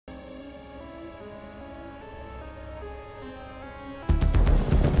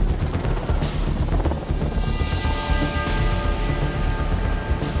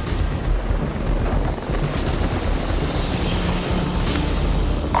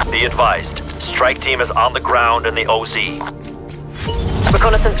Be advised, strike team is on the ground in the OZ.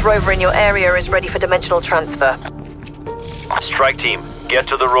 Reconnaissance rover in your area is ready for dimensional transfer. Strike team, get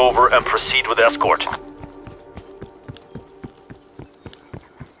to the rover and proceed with escort.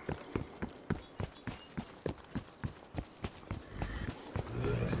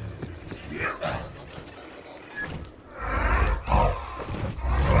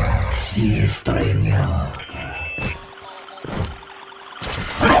 Si estreña.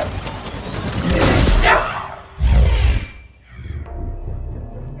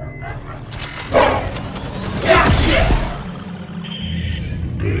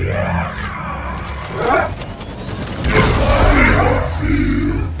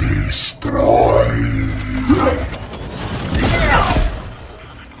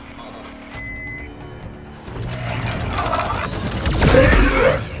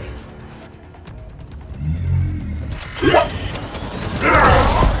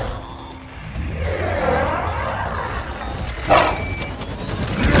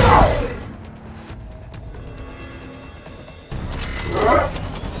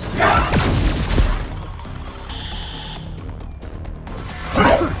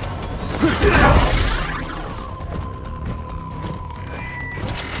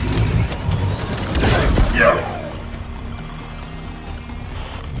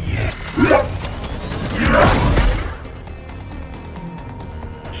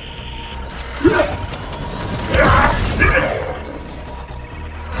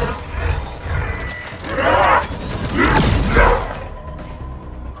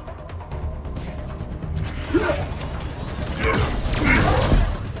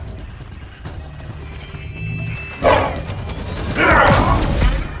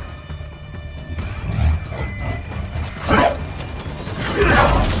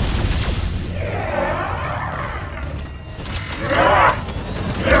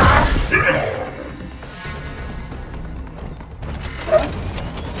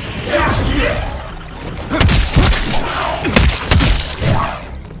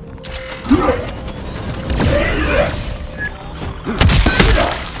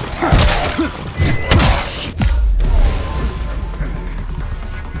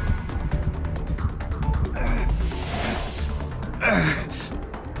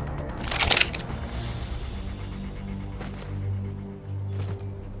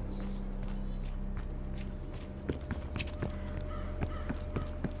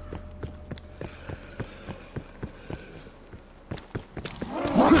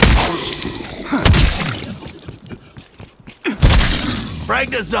 Frag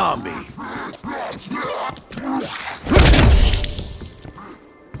the zombie!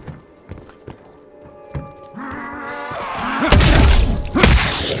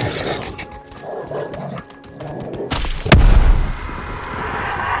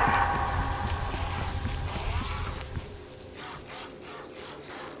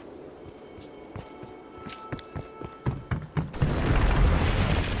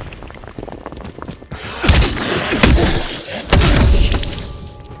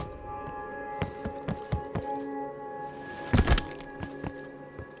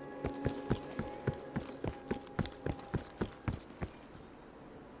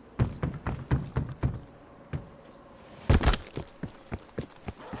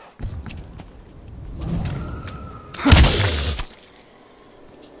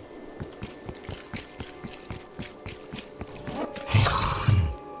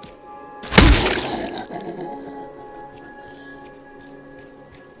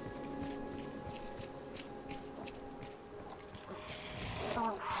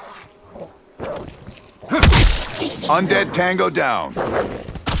 Undead Tango down.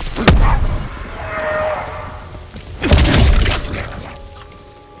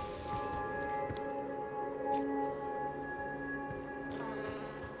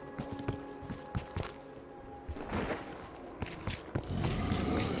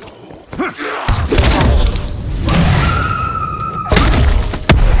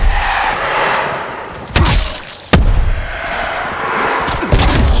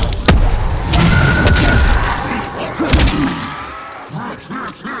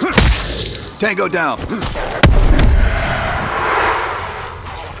 Tango down.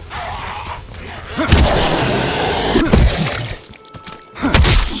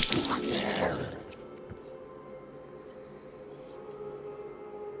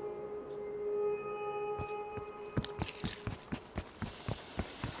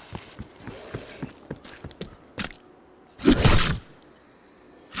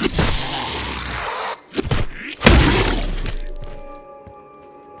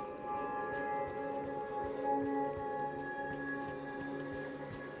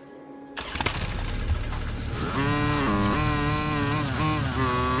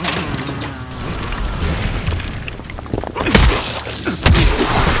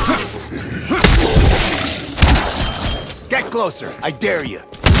 closer. I dare you.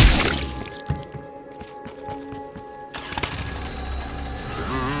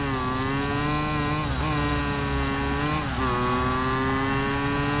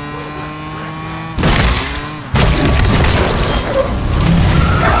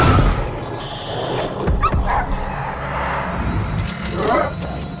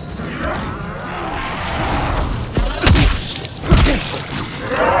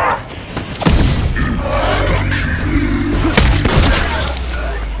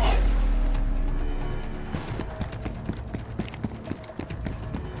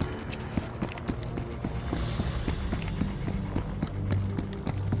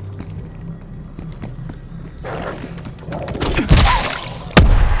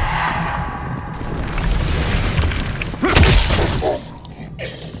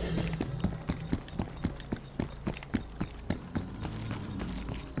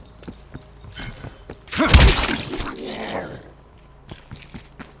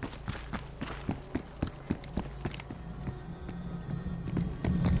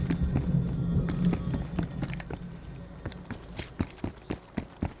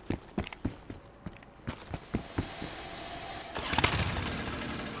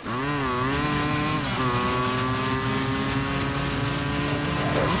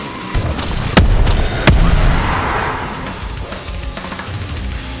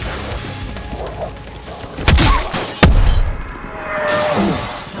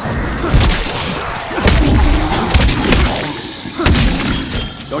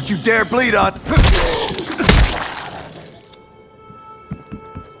 Don't you dare bleed on...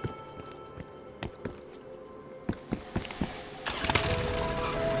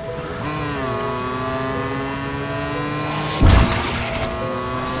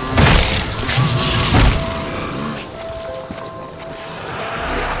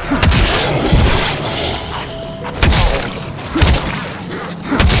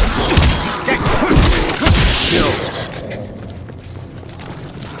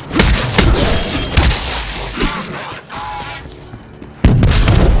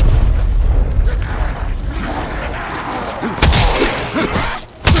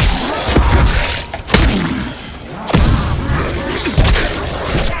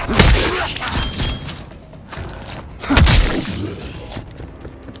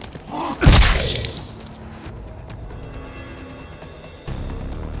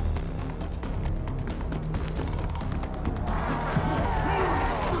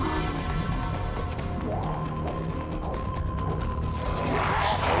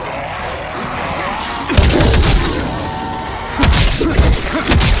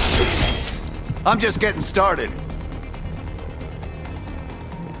 I'm just getting started.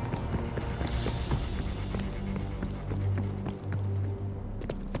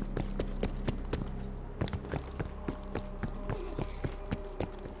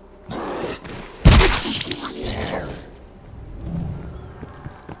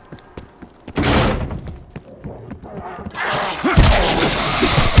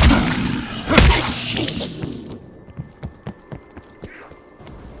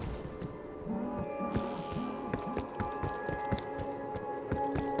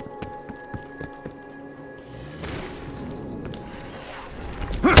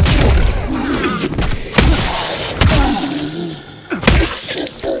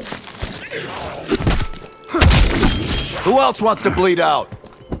 Who else wants to bleed out?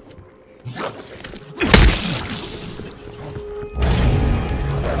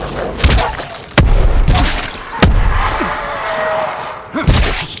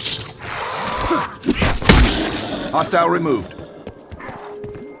 Hostile removed.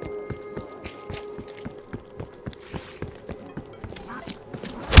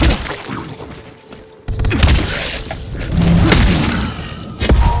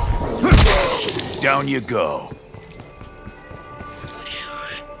 Down you go.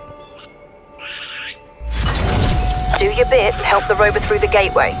 Do your bit and help the rover through the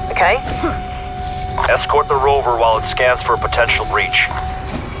gateway, okay? Escort the rover while it scans for a potential breach.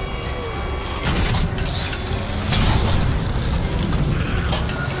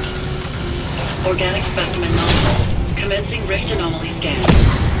 Organic specimen null. Commencing rift anomaly scan.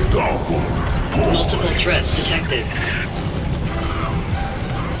 Multiple threats detected.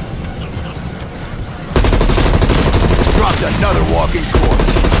 Dropped another walking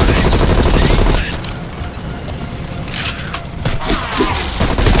corpse.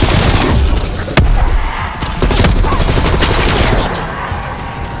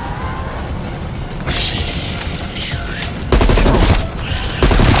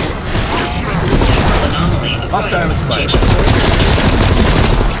 Hostile expired.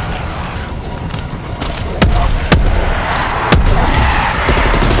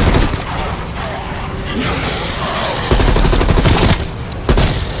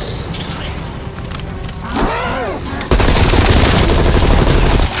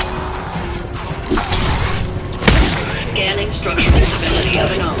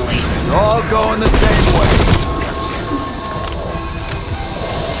 way.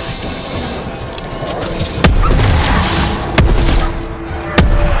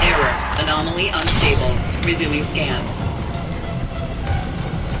 Error. Anomaly unstable. Resuming scan.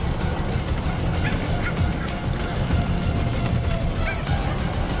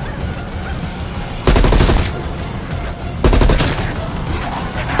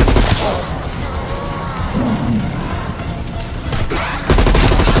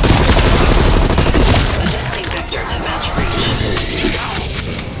 Adjusting vector to match breach.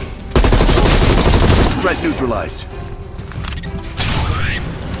 Threat neutralized.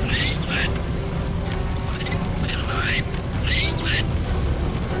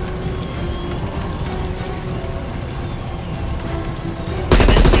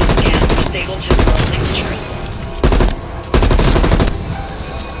 Commencing scan for stable temporal texture.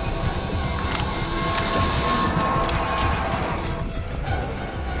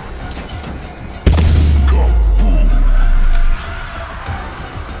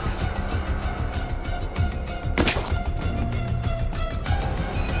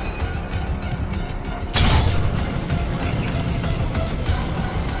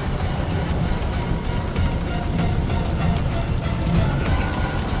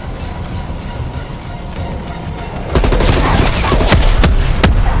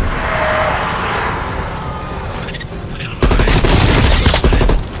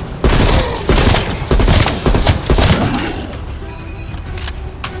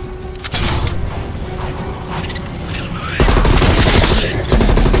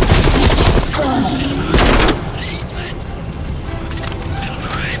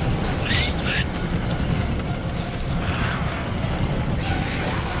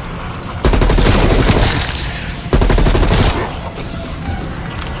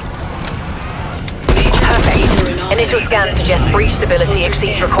 Initial scan suggests breach stability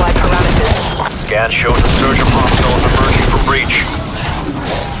exceeds required parameters. Scan shows a surge of hostiles emerging from breach.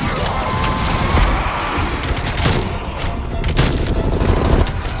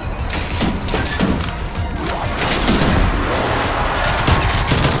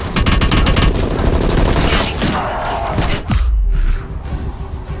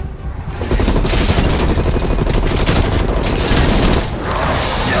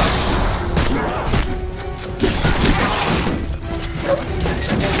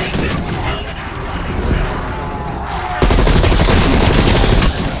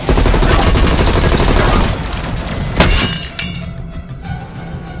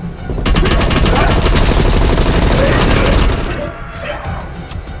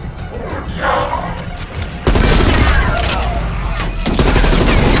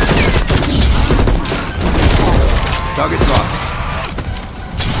 Target locked.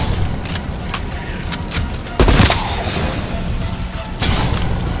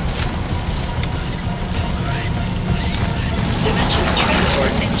 Dimensional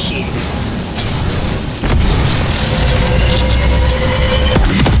transport initiated.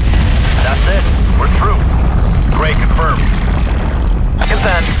 That's it. We're through. Gray confirmed.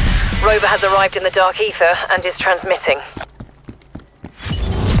 Confirmed. Rover has arrived in the dark ether and is transmitting.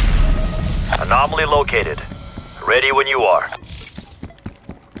 Anomaly located. Ready when you are.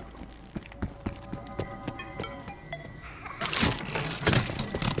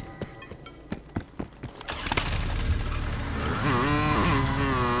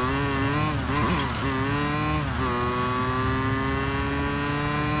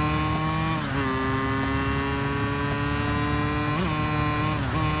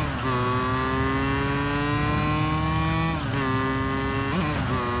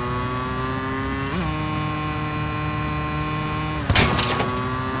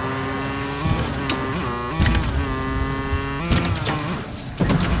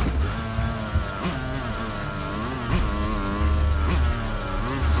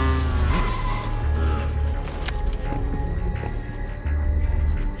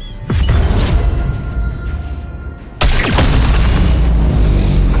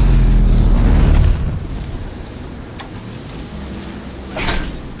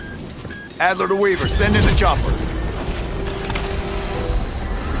 Adler to Weaver, send in the chopper.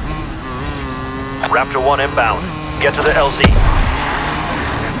 Raptor 1 inbound. Get to the LZ.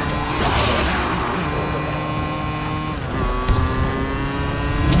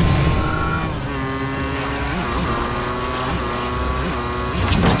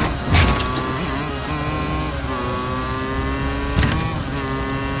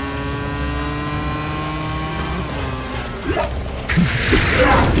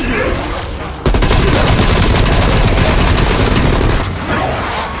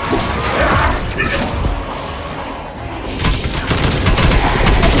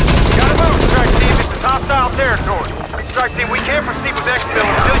 Strike team, we can't proceed with exfil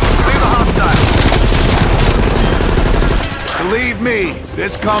until you clear the hostile. Believe me,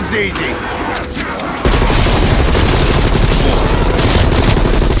 this comes easy.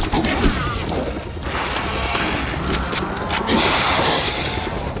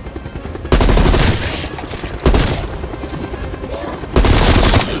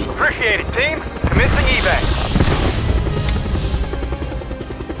 Appreciate it, team. Commencing evac.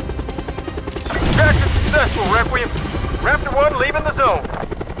 Extraction successful, Requiem. Raptor 1 leaving the zone.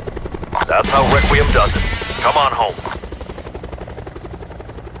 That's how Requiem does it. Come on home.